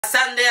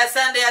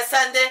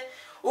Asante.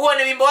 Huo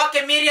ni wimbo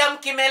wake Miriam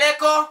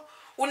Kimeleko.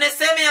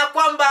 Unasema ya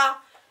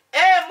kwamba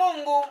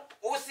Mungu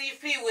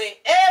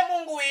usifiwe,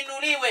 Mungu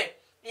uinuliwe.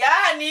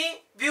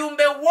 Yaani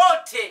viumbe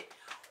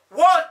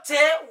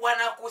wote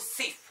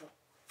wanakusifu.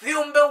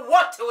 Viumbe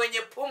wote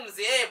wenye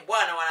pumzi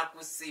Bwana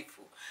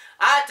wanakusifu.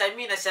 Hata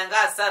mimi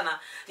ninashangaa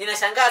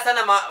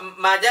sana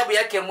maajabu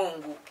yake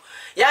Mungu.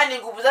 Yaani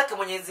nguvu zake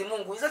Mwenyezi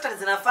Mungu zote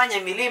zinafanya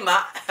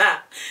milima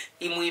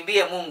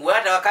imuimbie Mungu.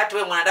 Hata wakati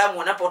wewe mwanadamu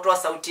unapotoa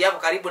sauti yako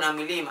karibu na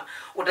milima,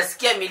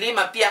 utasikia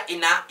milima pia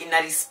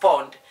ina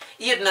respond.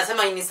 Hiyo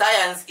tunasema in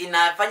science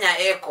inafanya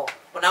echo.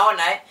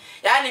 Unaona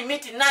Yaani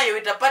miti nayo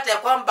itapata ya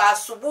kwamba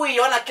asubuhi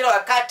yaona kila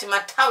wakati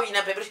matawi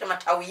inapeperusha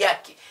matawi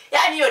yake.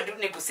 Yaani hiyo ndio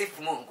ni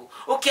kusifu Mungu.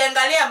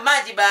 Ukiangalia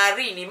maji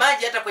baharini,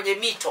 maji hata kwenye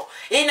mito,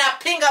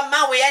 inapinga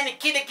mawe, yani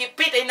kile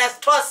kipita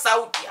inatoa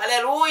sauti.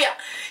 Haleluya.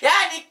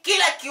 Yaani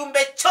kila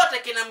kiumbe chote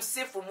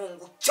kinamsifu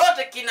Mungu.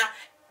 Chote kina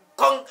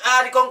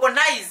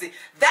recognize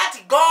that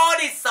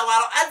God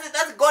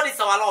is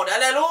our Lord.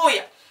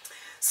 Haleluya.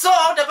 So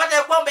utapata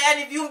ya kwamba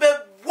yani viumbe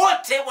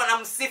wote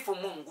wanamsifu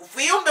Mungu.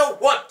 Viumbe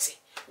wote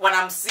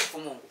wanamsifu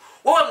Mungu.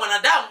 Wewe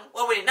mwanadamu,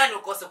 wewe ni nani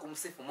ukose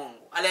kumsifu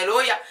Mungu?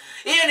 Haleluya.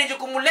 Hiyo ni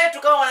jukumu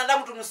letu kama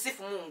wanadamu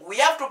tumsifu Mungu. We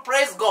have to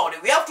praise God.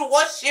 We have to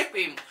worship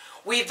him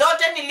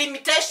without any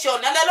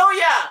limitation.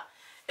 Haleluya.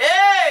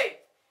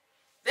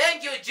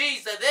 Thank you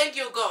Jesus. Thank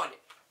you God.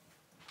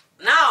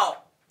 Now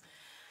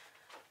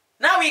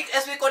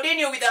as we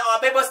continue with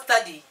our Bible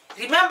study,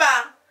 remember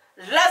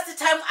last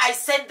time I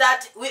said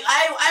that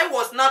I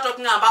was not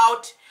talking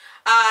about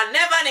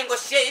never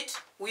negotiate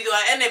with your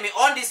enemy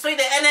or destroy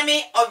the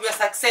enemy of your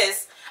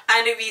success.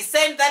 And we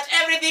said that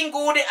everything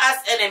good has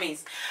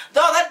enemies.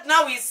 Though that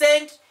now we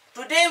said,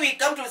 today we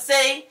come to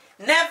say,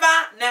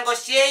 never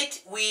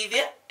negotiate with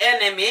the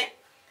enemy.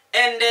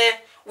 And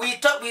we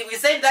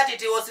said that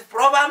it was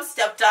Proverbs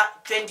chapter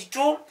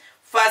 22,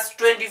 verse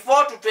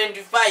 24 to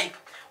 25.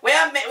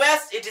 Where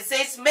it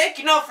says,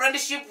 make no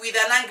friendship with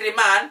an angry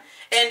man,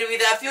 and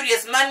with a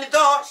furious man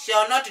thou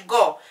shalt not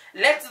go.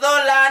 Let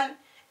thou learn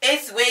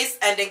its ways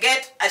and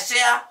get a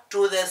share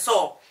to the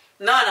soul.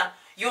 No.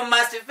 You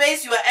must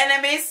face your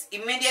enemies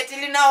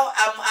immediately. Now,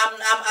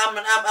 I'm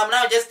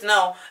now just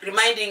now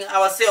reminding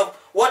ourselves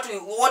what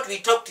we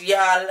talked in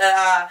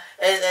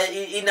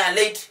a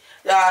late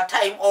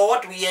time, or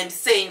what we had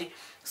said.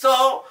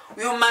 So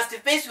you must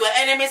face your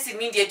enemies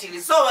immediately.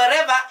 So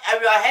wherever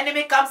your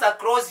enemy comes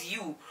across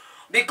you,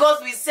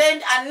 because we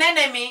said an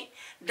enemy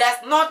does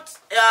not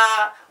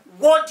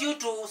want you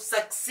to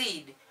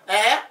succeed.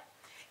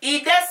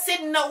 He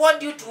doesn't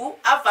want you to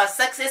have a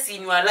success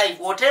in your life.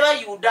 Whatever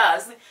you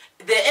does,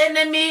 the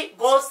enemy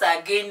goes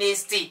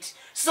against it.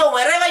 So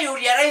wherever you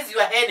realize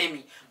your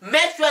enemy,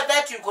 make sure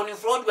that you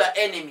confront your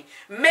enemy.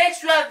 Make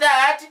sure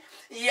that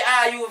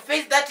you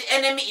face that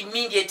enemy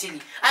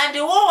immediately. And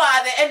who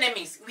are the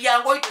enemies? We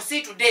are going to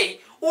see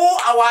today who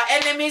are our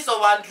enemies of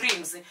our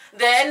dreams.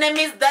 The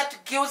enemies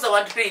that kills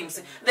our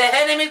dreams. The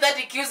enemies that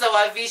kills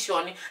our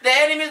vision. The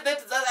enemies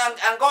that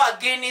go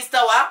against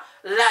our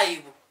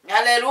life.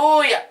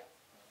 Hallelujah.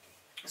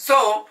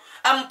 So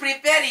I'm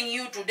preparing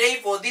you today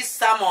for this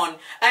sermon,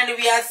 and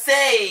we are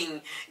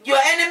saying your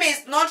enemy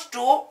is not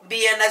to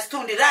be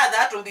understood,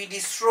 rather to be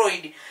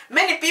destroyed.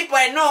 Many people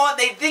I know,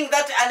 they think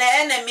that an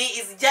enemy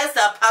is just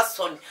a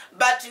person,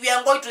 but we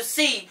are going to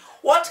see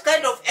what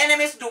kind of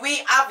enemies do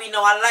we have in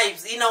our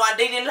lives, in our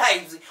daily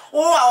lives. Who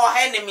are our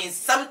enemies?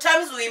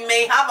 Sometimes we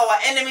may have our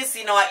enemies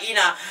in our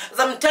inner.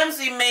 Sometimes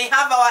we may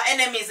have our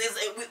enemies.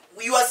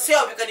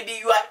 Yourself, you can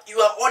be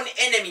your own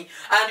enemy.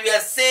 And we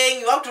are saying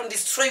you have to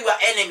destroy your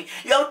enemy.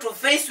 You have to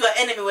face your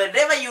enemy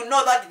wherever you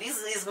know that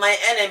this is my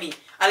enemy.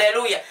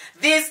 Hallelujah.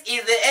 This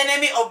is the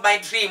enemy of my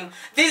dream.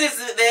 This is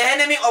the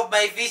enemy of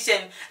my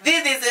vision.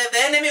 This is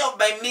the enemy of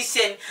my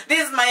mission.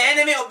 This is my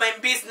enemy of my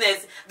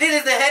business. This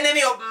is the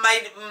enemy of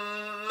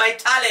my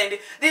talent.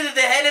 This is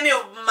the enemy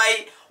of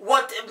my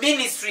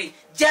ministry.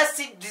 Just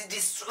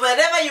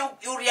wherever you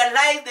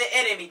realize the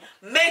enemy,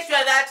 make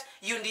sure that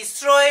you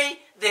destroy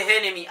the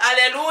enemy.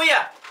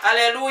 Hallelujah.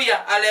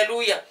 Hallelujah.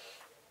 Hallelujah.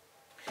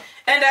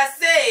 And I'm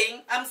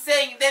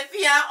saying the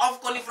fear of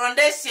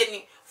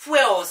confrontation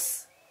fuels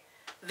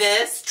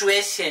the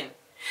situation.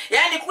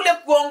 Yani kule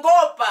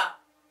kuongopa,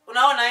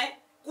 unaona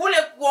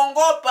kule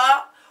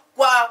kuongopa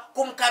kwa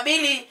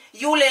kumkabili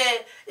yule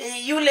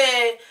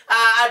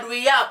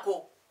adui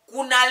yako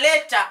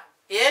kunaleta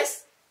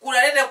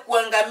kunaleta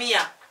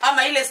kuangamia,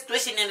 ama ile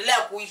situation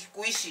endelea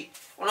kuishi.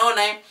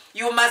 Unaona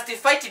you must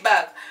fight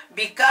back,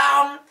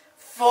 become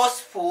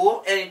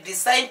forceful and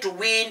decide to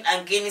win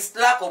against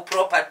lack of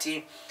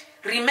property.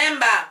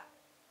 Remember,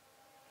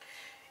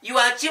 your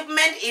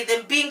achievement is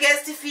the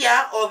biggest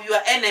fear of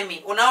your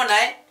enemy.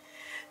 Unaona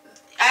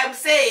I'm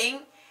saying,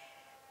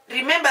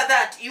 remember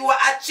that your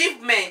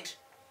achievement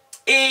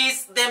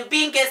is the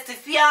biggest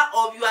fear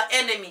of your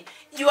enemy.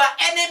 Your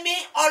enemy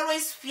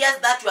always fears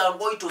that you are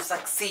going to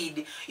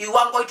succeed. You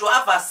are going to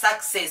have a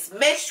success.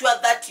 Make sure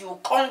that you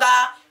conquer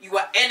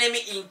your enemy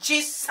in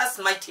Jesus'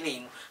 mighty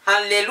name.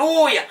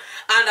 Hallelujah.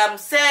 And I'm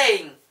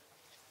saying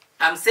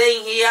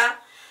here,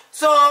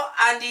 So,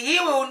 and he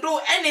will do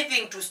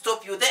anything to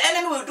stop you. The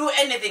enemy will do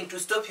anything to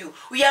stop you.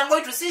 We are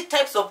going to see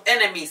types of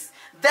enemies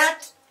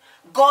that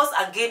goes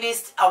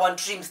against our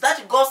dreams,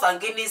 that goes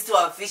against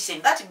our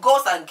vision, that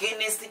goes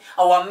against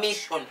our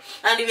mission.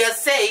 And we are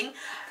saying,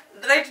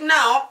 right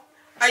now,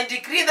 I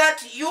decree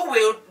that you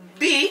will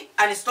be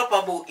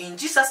unstoppable in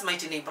Jesus'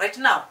 mighty name. Right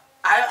now,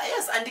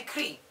 yes, I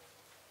decree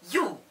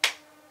you,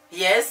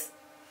 yes,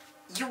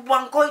 you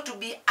are going to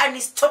be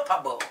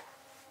unstoppable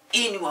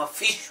in your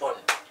vision.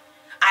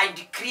 I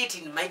decree it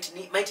in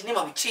the mighty name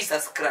of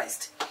Jesus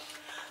Christ.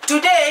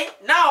 Today,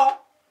 now,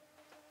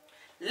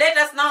 let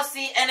us now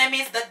see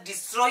enemies that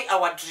destroy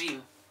our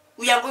dream.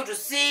 We are going to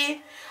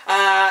see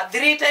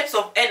 3 types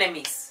of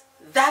enemies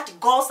that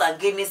goes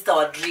against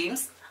our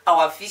dreams,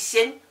 our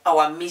vision,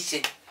 our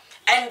mission.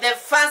 And the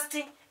first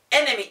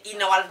enemy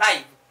in our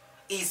life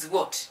is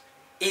what?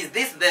 Is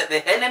this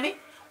the enemy?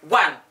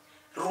 1,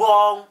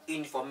 wrong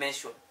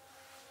information.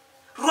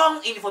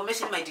 Wrong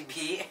information might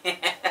be,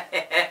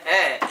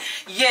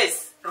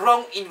 yes,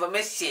 wrong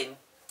information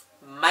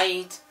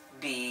might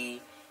be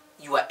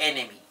your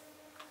enemy.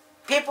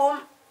 People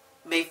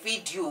may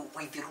feed you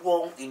with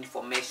wrong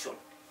information.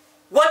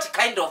 What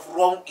kind of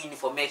wrong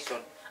information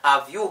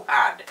have you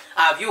had?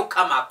 Have you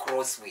come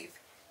across with?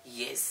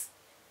 Yes.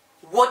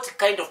 What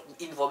kind of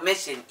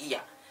information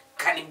here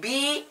can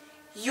be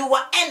your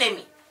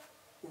enemy?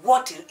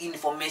 What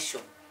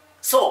information?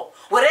 So,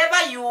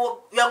 wherever you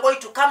are going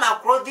to come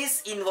across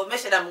this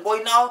information I'm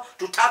going now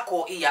to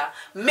tackle here,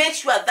 make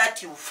sure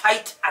that you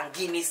fight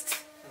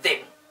against them.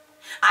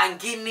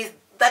 Against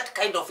that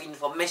kind of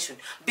information.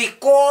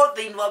 Because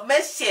the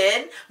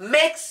information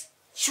makes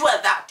sure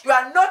that you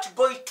are not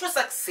going to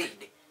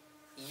succeed.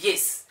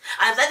 Yes.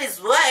 And that is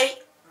why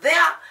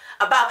there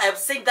above I have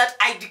said that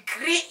I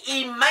decree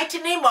in mighty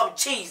name of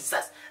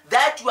Jesus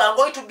that you are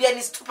going to be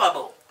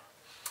unstoppable.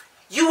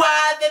 You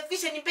are the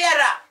vision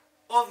bearer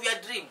of your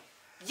dream.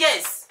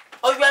 Yes,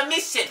 of your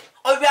mission,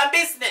 of your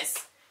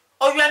business,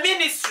 of your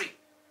ministry.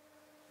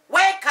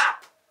 Wake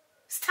up.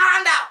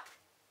 Stand up.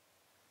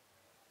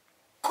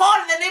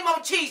 Call the name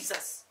of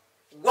Jesus.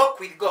 Walk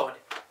with God.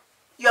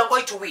 You are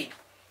going to win.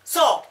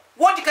 So,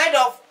 what kind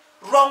of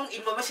wrong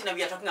information are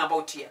we talking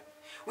about here?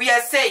 We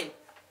are saying,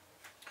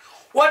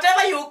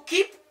 whatever you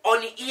keep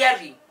on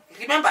hearing,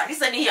 remember,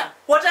 listen here.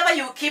 Whatever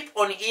you keep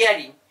on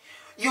hearing,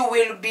 you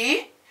will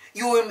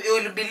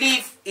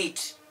believe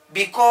it.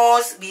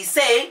 Because we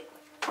say,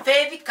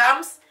 faith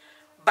comes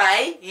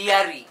by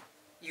hearing.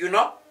 You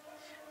know?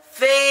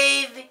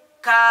 Faith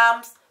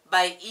comes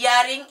by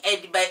hearing,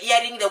 and by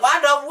hearing the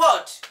word of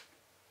what?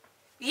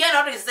 You are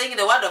not saying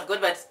the word of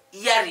God, but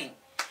hearing.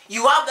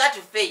 You have that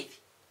faith.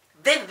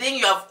 That thing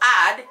you have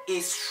heard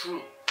is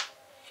true.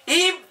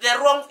 If the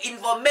wrong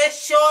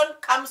information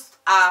comes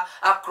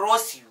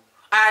across you,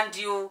 and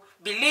you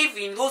believe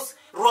in those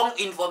wrong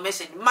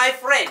information, my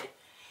friend,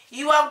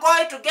 you are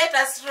going to get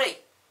astray.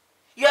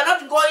 You are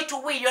not going to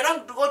win. You are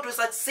not going to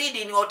succeed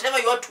in whatever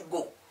you want to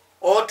go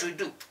or to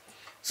do.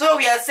 So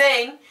we are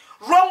saying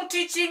wrong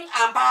teaching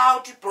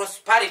about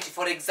prosperity,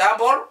 for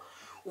example,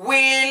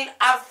 will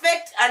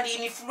affect and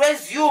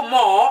influence you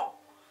more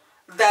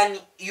than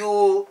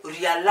you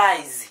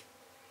realize.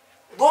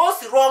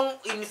 Those wrong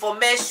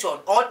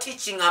information or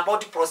teaching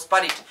about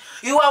prosperity.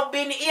 You have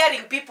been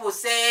hearing people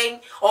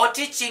saying or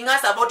teaching us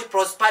about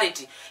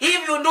prosperity.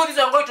 If you do this,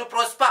 you are going to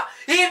prosper.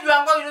 If you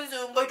are going to do this,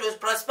 you are going to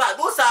prosper.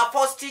 Those are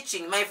false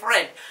teaching, my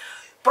friend.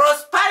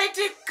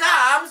 Prosperity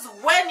comes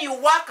when you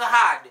work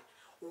hard.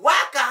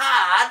 Work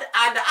hard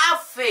and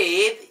have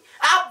faith,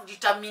 have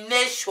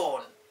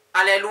determination.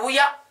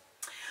 Hallelujah.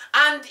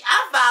 And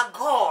have a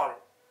goal.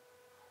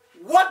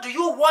 What do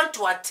you want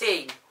to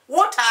attain?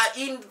 What are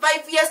in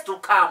 5 years to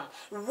come?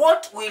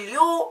 What will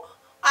you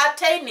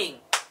attaining?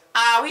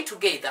 Are we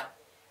together?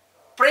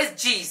 Praise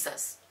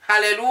Jesus.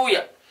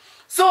 Hallelujah.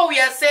 So we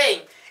are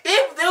saying,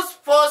 if this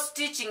false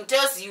teaching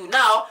tells you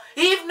now,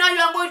 if now you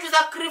are going to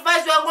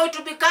sacrifice, you are going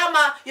to become,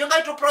 you are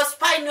going to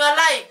prosper in your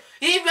life.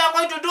 If you are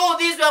going to do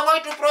this, you are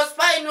going to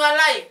prosper in your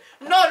life.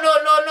 No,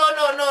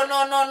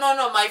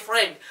 my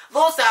friend.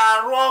 Those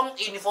are wrong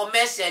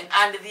information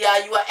and they are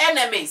your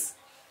enemies.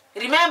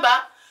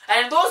 Remember,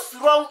 and those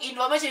wrong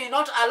information will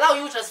not allow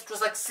you to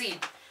succeed.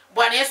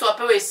 Bwana Yesu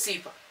apewe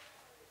sifa.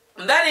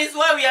 That is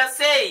why we are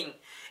saying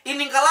in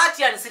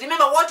Galatians,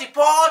 remember what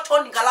Paul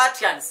told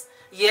Galatians.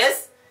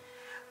 Yes?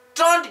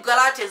 Told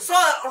Galatians. So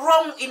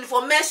wrong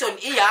information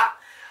here,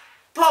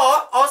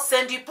 Paul or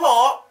St.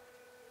 Paul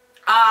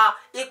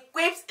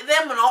equips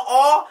them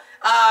or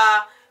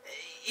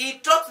he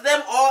taught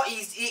them, or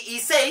he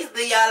says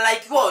they are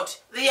like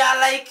what? They are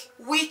like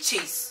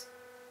witches.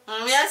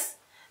 Yes?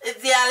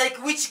 They are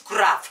like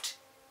witchcraft.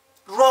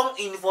 Wrong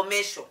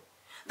information.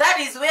 That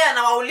is where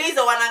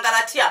nawauliza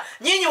wanangalatia.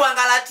 Nyinyi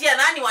wangalatia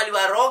nani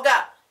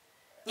waliwaroga?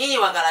 Nyinyi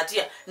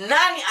wangalatia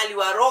nani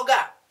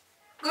aliwaroga?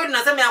 Good,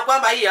 nasema ya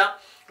kwamba here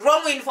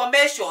wrong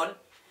information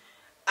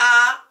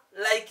are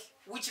like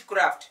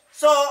witchcraft.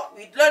 So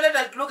let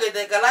us look at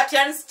the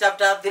Galatians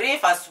chapter 3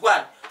 verse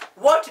 1.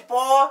 What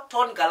Paul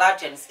told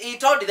Galatians, he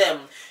told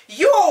them,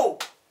 you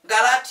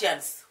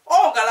Galatians,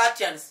 Oh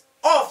Galatians,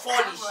 oh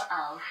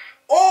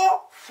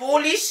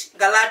foolish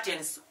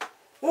Galatians,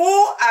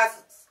 who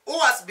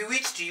has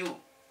bewitched you,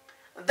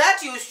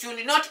 that you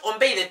should not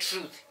obey the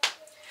truth.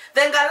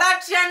 The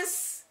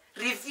Galatians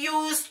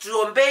refused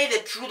to obey the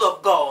truth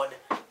of God,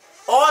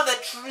 or the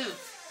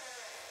truth.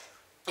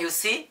 You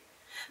see,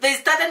 they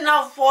started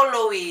now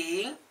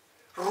following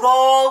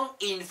wrong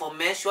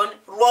information,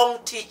 wrong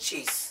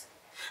teachings.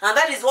 And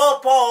that is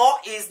what Paul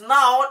is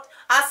now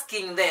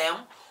asking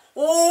them,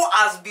 who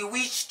has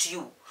bewitched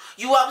you?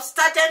 You have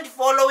started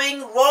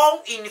following wrong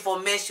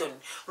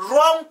information,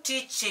 wrong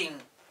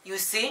teaching, you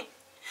see.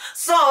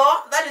 So,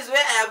 that is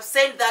where I have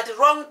said that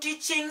wrong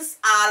teachings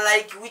are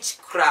like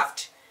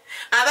witchcraft.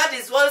 And that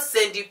is what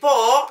St.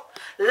 Paul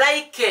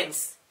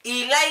likens.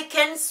 He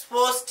likens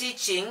false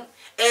teaching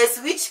as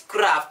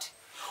witchcraft.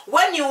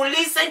 When you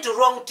listen to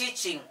wrong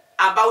teaching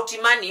about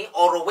money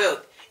or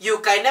wealth, you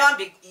can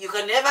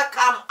never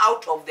come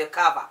out of the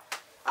cover.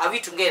 Are we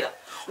together?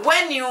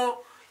 When you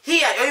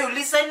hear or you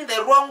listen to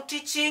the wrong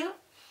teaching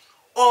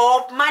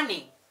of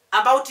money,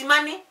 about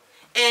money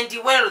and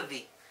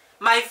wealthy,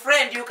 my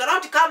friend, you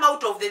cannot come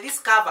out of this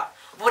cover.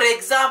 For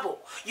example,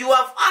 you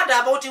have heard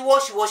about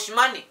wash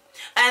money,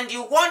 and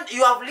you want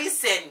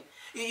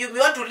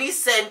to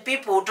listen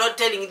people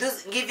telling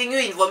this, giving you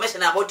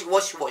information about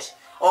wash,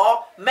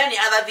 or many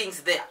other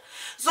things there.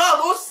 So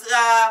those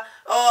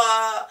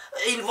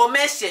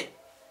information,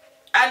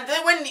 and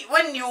then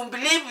when you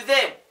believe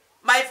them,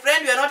 my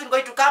friend, you are not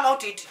going to come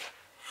out it.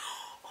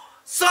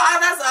 So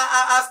others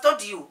has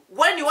told you,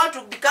 when you want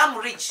to become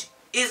rich,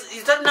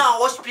 is not now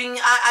worshipping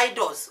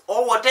idols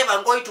or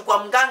whatever, going to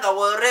Kwamganga or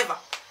wherever.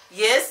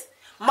 Yes,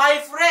 my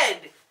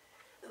friend,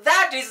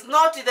 that is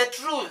not the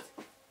truth.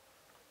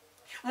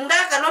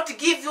 Mganga cannot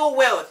give you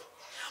wealth.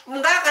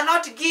 Mganga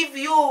cannot give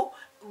you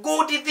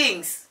good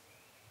things.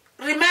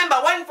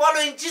 Remember, when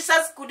following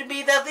Jesus could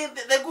be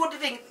the good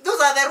thing. Those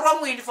are the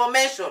wrong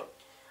information.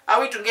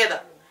 Are we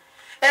together?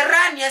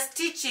 Erroneous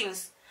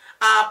teachings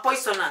are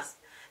poisonous.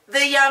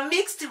 They are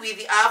mixed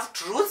with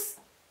half-truths,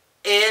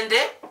 and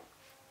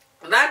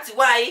that's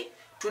why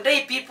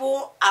today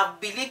people have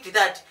believed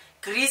that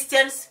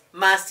Christians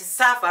must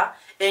suffer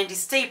and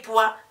stay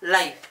poor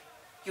life.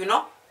 You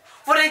know?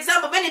 For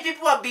example, many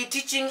people have been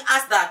teaching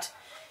us that,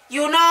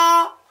 you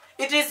know,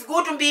 it is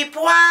good to be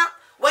poor.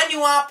 When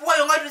you are poor,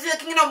 you're going to see the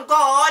kingdom of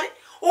God.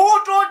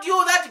 Who told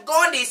you that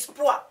God is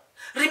poor?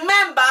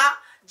 Remember,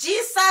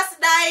 Jesus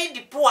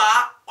died poor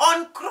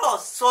on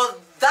cross so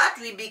that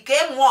we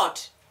became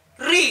what?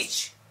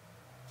 Rich.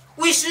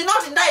 We should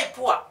not die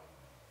poor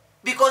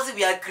because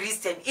we are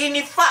Christian.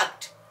 In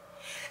fact,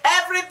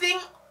 everything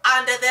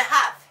under the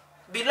earth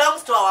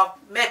belongs to our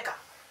Maker,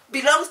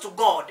 belongs to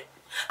God.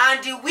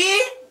 And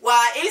we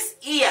were his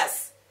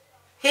heirs.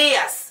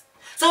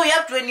 So we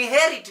have to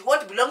inherit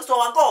what belongs to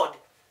our God.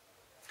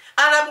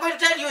 And I'm going to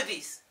tell you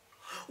this.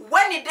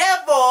 When the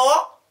devil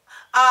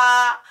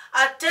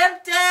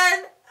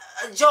attempted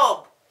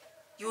Job,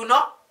 you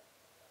know,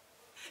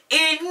 he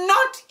did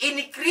not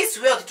increase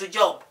wealth to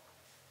Job.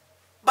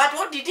 But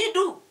what did he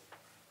do?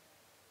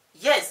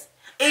 Yes,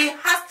 he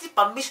asked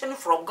permission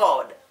from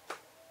God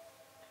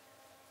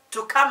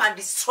to come and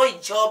destroy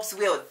Job's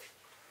wealth,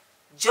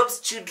 Job's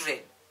children.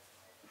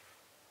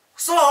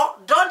 So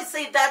don't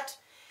say that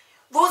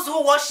those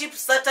who worship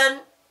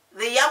Satan,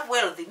 they have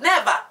wealth.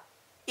 Never.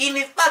 In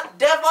fact,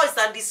 devil is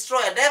a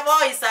destroyer. Devil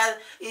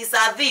is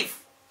a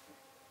thief.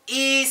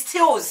 He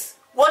steals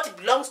what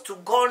belongs to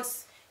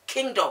God's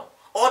kingdom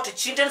or to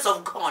children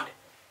of God.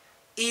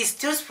 He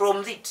steals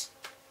from it.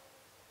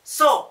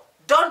 So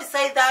don't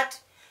say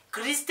that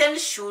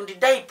Christians should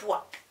die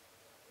poor.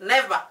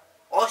 Never.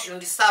 Or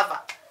should suffer.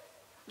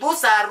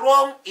 Those are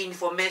wrong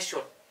information.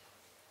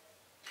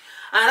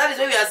 And that is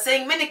why we are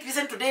saying many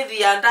Christians today,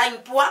 they are dying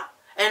poor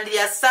and they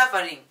are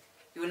suffering,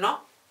 you know.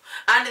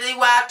 And they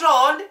were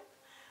told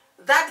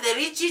that the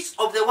riches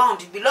of the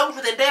world belong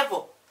to the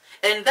devil.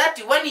 And that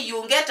when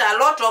you get a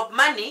lot of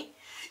money,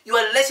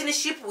 your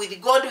relationship with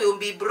God will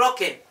be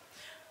broken.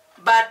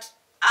 But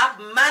I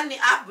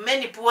have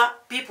many poor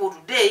people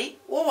today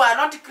who are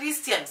not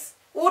Christians.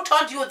 Who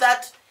told you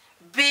that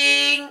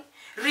being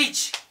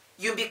rich,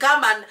 you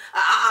become a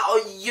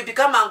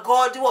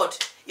God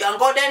what? You are a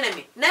God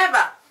enemy.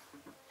 Never.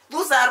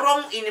 Those are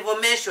wrong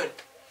information.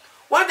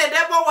 When the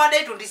devil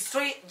wanted to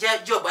destroy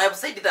Job, I have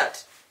said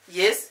that.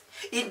 Yes,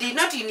 he did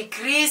not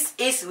increase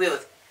his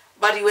wealth,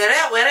 but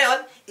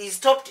whereas he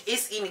stopped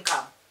his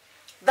income.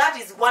 That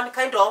is one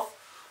kind of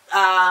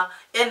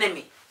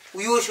enemy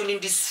we usually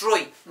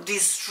destroy.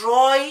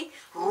 Destroy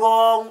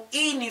wrong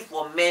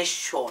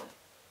information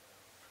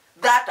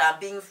that are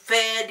being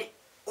fed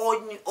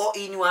on or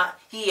in your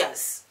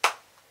ears.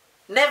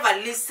 Never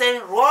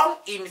listen wrong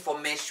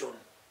information.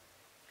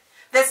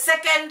 The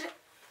second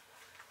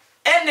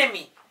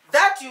enemy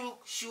that you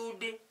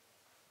should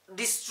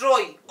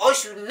destroy or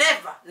should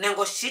never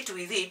negotiate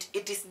with it,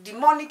 it is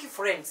demonic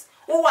friends.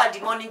 Who are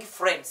demonic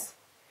friends?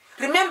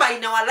 Remember,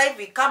 in our life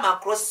we come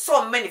across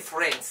so many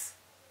friends.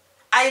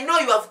 I know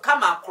you have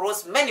come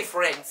across many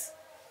friends.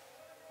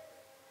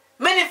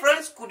 Many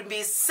friends could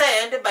be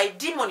sent by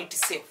demon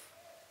itself.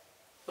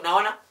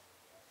 Unaona?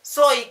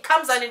 So he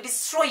comes and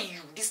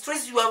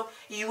destroys your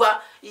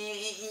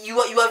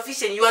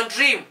vision, your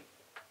dream.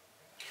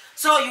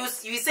 So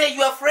you say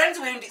your friends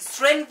will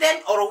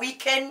strengthen or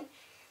weaken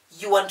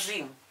your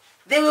dream.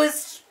 They will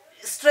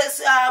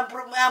they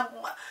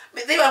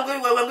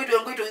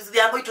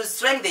are going to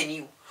strengthen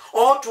you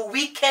or to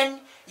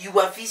weaken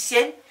your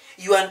vision,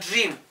 your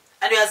dream.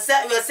 And we are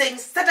saying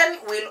Satan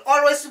will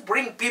always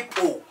bring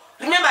people.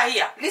 Remember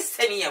here,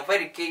 listen here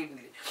very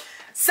carefully.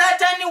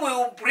 Satan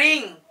will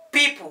bring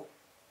people,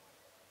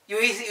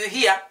 you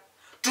hear,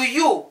 to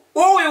you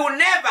who will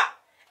never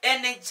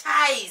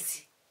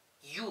energize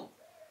you.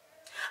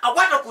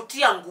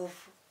 Hawatakutia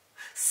nguvu.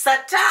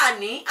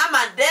 Satani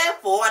ama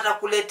devil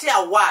atakuletea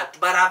watu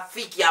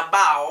marafiki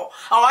ambao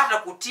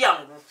hawatakutia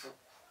nguvu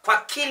kwa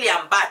kile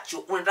ambacho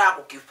unataka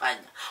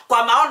kukifanya,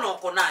 kwa maono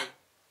uko nayo.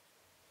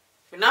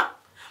 You know?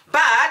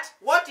 But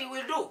what he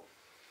will do,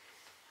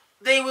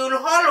 they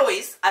will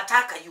always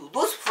attack you.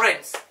 Those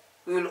friends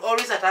will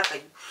always attack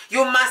you.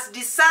 You must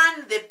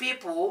discern the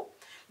people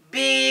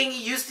being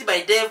used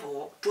by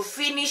devil to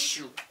finish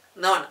you.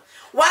 Naona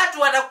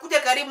watu watakuja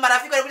karibu,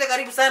 marafiki watakuja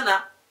karibu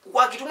sana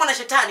wakitumwa na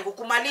shetani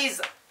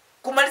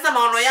kumaliza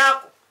maono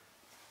yako,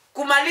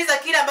 kumaliza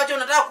kile ambacho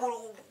unataka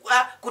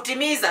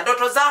kutimiza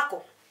ndoto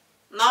zako.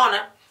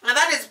 Naona? And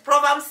that is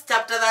Proverbs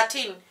chapter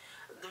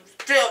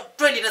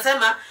 13:20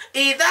 inasema,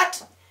 he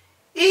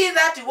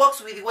that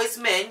walks with wise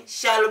men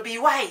shall be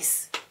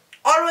wise.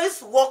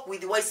 Always walk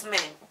with wise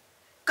men.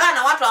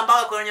 Kana watu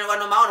ambao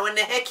wana maono,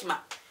 wenye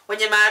hekima,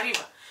 wenye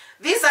maarifa.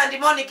 These are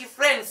demonic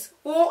friends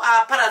who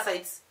are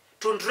parasites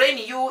to drain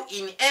you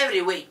in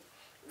every way.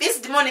 These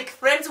demonic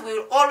friends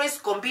will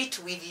always compete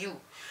with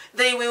you.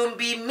 They will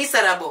be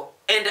miserable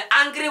and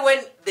angry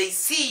when they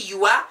see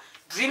your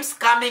dreams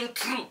coming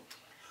true.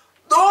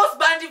 Those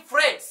bandit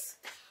friends,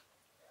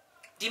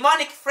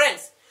 demonic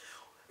friends,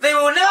 they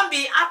will never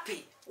be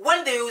happy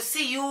when they will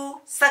see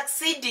you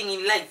succeeding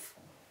in life.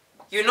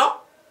 You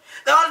know?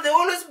 They will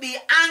always be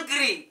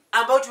angry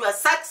about your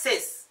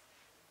success.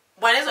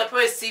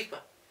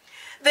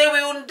 They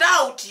will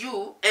doubt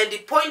you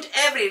and point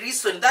every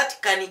reason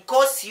that can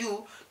cause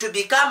you to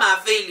become a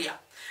failure.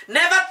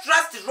 Never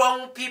trust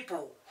wrong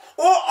people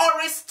who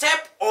always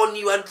step on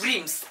your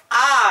dreams.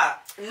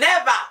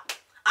 Never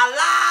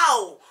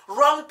allow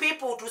wrong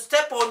people to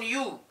step on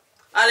you.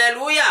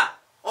 Hallelujah.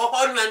 Or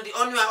on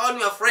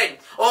your friend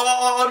or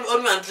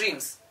on your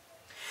dreams.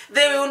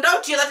 They will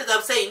doubt you, that is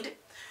I'm saying,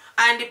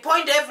 and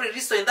point every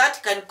reason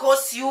that can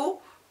cause you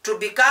to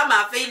become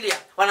a failure.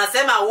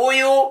 Wanasema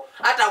huyu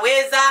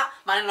hataweza,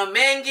 maneno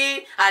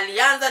mengi,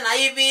 alianza na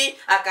hivi,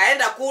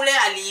 akaenda kule,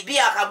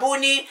 aliibia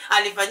kabuni,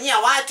 alifanyia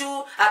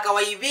watu,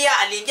 akawaibia,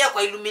 aliingia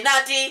kwa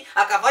Illuminati,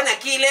 akafanya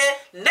kile.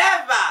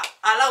 Never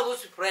allow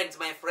those friends,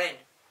 my friend.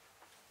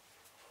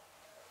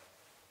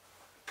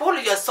 Pull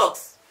your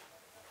socks.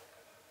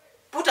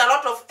 Put a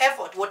lot of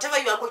effort, whatever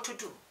you are going to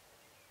do.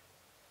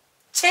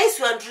 Chase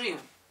your dream.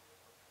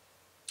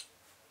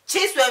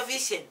 Chase your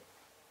vision.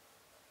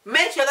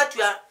 Make sure that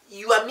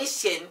your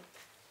mission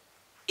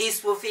is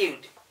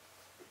fulfilled.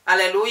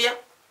 Hallelujah.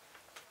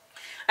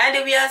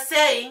 And we are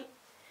saying,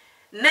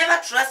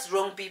 never trust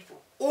wrong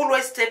people.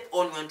 Always step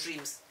on your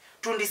dreams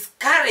to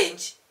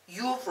discourage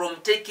you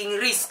from taking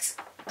risks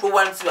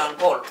towards your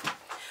goal.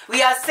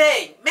 We are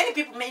saying, many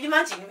people,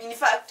 imagine, in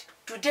fact,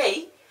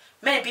 today,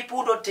 many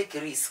people don't take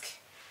a risk.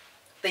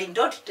 They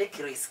don't take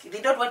a risk. They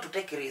don't want to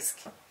take a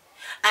risk.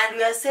 And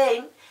we are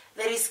saying,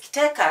 the risk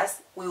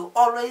takers will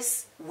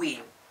always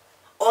win.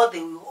 Or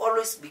they will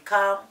always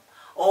become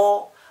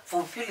or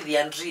fulfill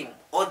their dream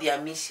or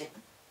their mission.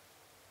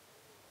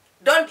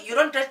 You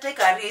don't take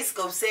a risk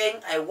of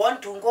saying, I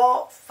want to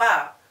go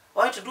far, I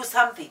want to do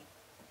something.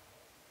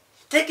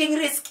 Taking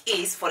risk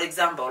is, for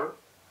example,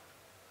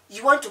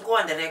 you want to go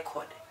on the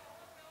record.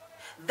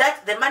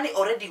 That the money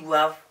already you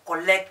have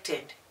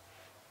collected,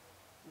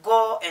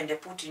 go and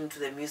put into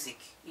the music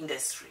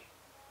industry.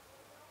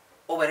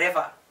 Or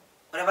whatever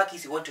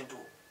case you want to do.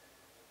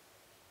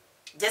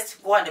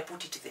 Just go and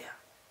put it there.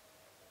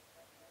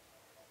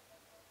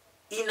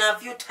 In a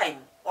few time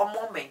or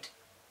moment,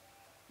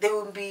 they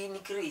will be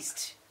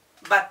increased.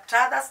 But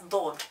others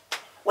don't.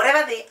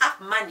 Wherever they have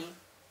money,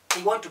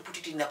 they want to put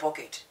it in their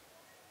pocket.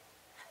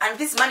 And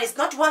this money is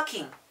not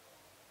working.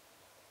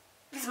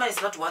 This money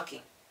is not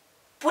working.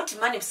 Put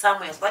money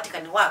somewhere so that it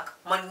can work.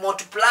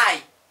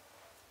 Multiply.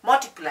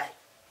 Multiply.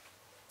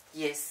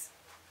 Yes.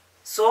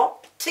 So,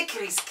 take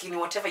risk in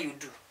whatever you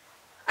do.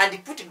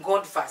 And put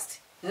God first.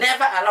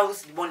 Never allow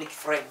those demonic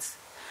friends.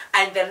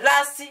 And the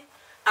last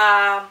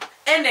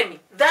enemy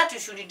that you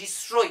should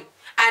destroy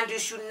and you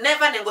should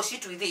never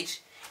negotiate with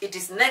it, it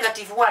is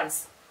negative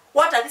ones.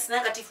 What are these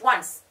negative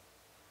ones?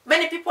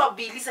 Many people have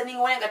been listening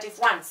to negative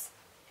ones.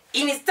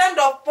 Instead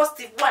of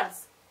positive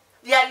ones,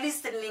 they are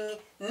listening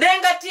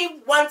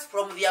negative ones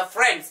from their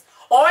friends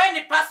or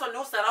any person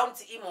who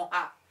surrounds him or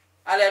her.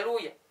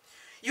 Hallelujah.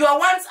 Your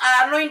ones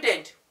are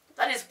anointed.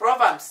 That is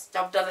Proverbs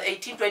chapter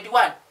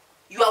 18:21.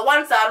 Your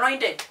ones are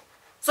anointed.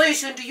 So you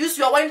should use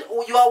your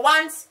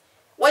words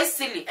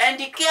wisely and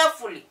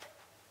carefully.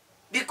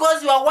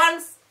 Because your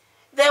words,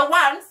 the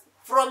ones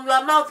from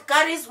your mouth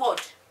carries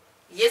what?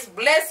 Yes,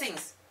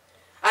 blessings.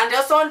 And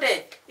also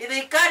death.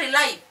 They carry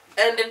life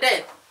and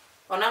death.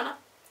 Onana?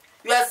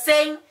 You are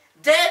saying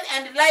death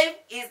and life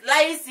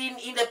lies in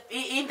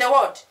the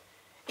what?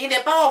 In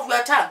the power of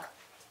your tongue.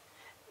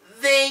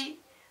 They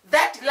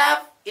that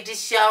love it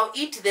shall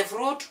eat the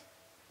fruit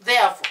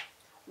therefore.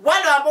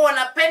 Wale ambao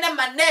wanapenda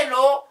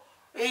maneno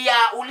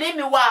ya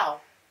ulimi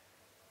wao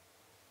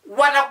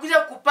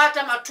wanakuja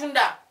kupata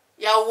matunda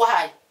ya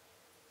uhai.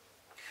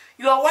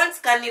 Your words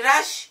can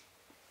rush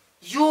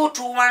you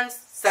towards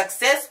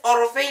success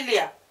or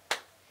failure.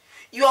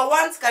 Your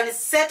words can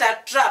set a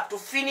trap to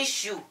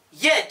finish you,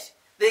 yet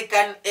they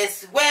can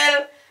as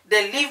well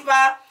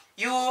deliver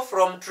you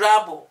from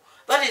trouble.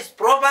 That is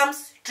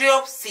Proverbs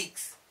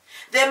 12:6.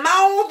 The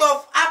mouth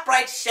of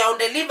upright shall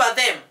deliver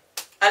them.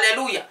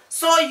 Hallelujah.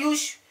 So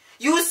use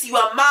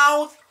your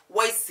mouth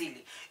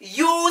wisely.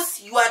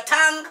 Use your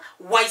tongue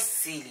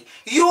wisely.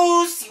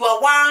 Use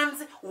your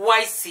words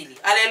wisely.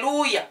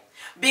 Hallelujah.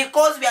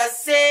 Because we are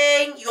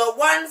saying the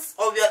words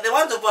of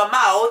your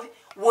mouth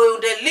will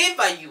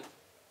deliver you.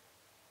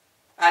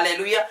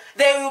 Hallelujah.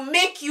 They will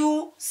make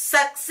you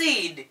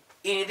succeed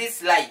in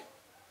this life.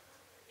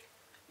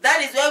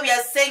 That is why we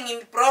are saying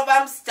in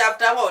Proverbs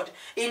chapter what?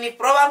 In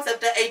Proverbs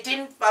chapter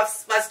 18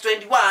 verse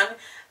 21,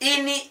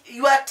 in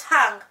your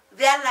tongue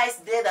there lies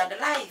death and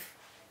life.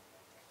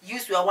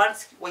 Use your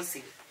words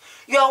wisely.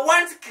 Your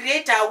words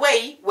create a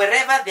way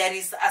wherever there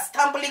is a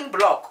stumbling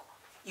block.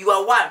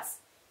 Your words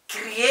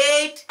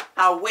create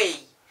a way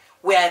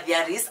where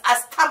there is a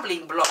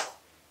stumbling block.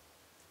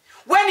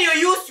 When you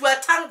use your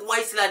tongue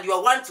wisely and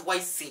your words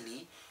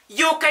wisely,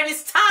 you can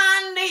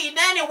stand in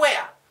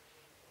anywhere.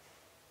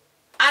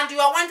 And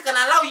your words can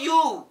allow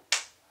you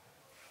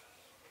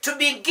to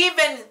be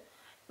given,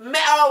 to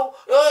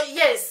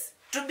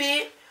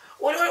be,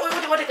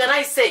 what can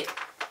I say?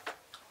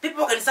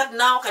 People can stand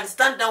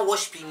now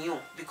worshiping you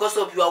because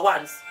of your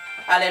words.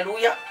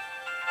 Hallelujah.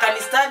 Can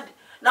stand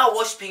now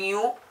worshiping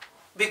you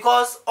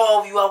because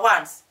of your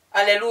words.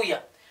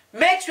 Hallelujah.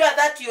 Make sure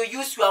that you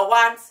use your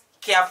words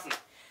carefully.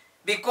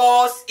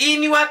 Because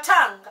in your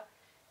tongue,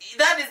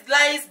 that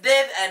lies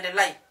death and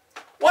life.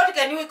 What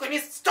can you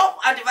stop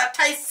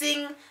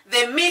advertising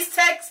the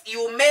mistakes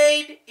you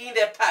made in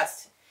the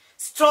past?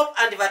 Stop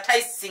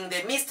advertising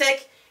the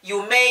mistake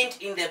you made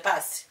in the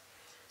past.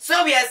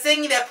 So we are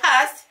saying in the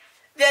past,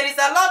 there is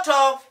a lot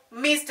of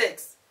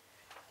mistakes.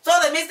 So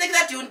the mistakes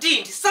that you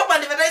did, stop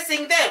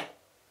advertising them.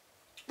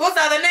 Those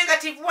are the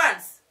negative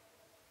ones.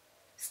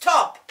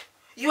 Stop.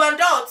 Your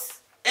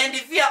doubts and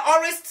fear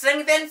always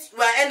strengthens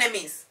your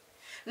enemies.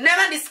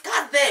 Never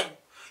discuss them.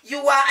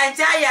 You are a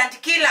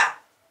giant killer,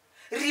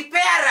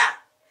 repairer,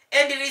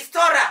 and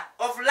restorer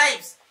of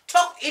lives.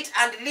 Talk it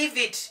and leave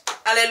it.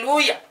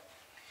 Hallelujah.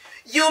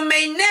 You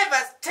may never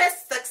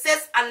taste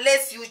success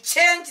unless you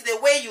change the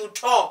way you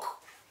talk.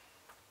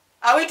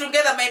 Are we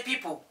together, my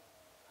people?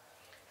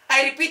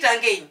 I repeat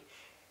again.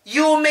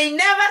 You may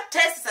never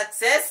taste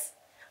success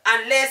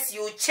unless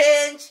you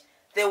change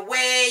the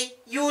way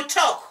you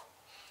talk.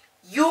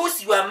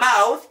 Use your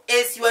mouth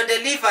as your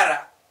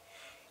deliverer,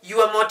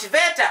 your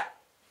motivator,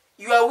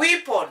 your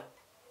weapon.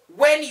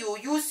 When you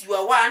use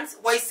your words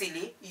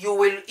wisely, you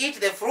will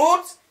eat the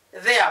fruits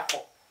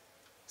therefore.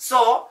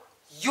 So,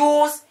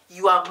 use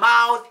your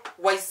mouth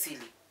wisely.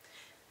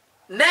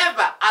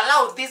 Never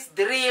allow these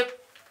three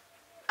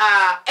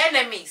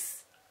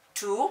enemies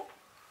to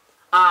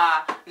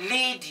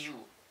lead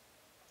you.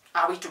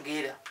 Are we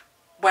together?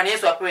 Bwana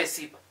Yesu apewe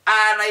sifa.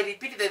 And I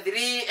repeat, the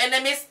three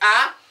enemies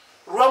are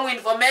wrong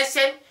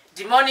information,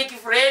 demonic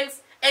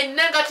friends, and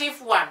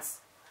negative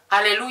ones.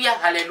 Hallelujah,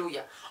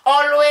 hallelujah.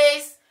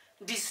 Always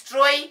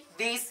destroy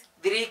these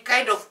three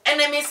kind of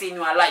enemies in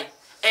your life.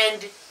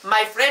 And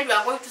my friend, you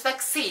are going to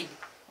succeed.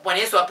 Bwana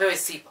Yesu apewe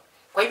sifa.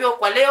 Kwa hivyo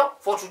kwa leo,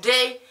 for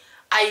today,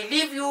 I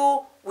leave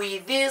you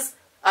with these,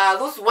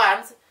 those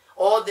ones,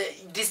 or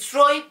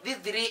destroy these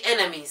three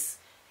enemies.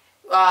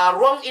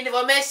 Wrong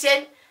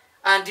information,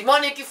 and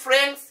demonic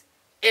friends,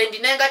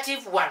 and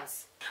negative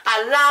ones.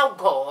 Allow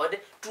God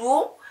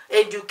to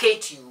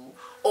educate you,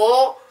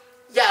 or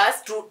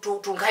just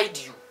to guide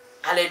you.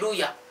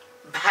 Hallelujah.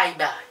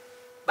 Bye-bye.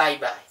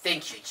 Bye-bye.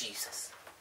 Thank you, Jesus.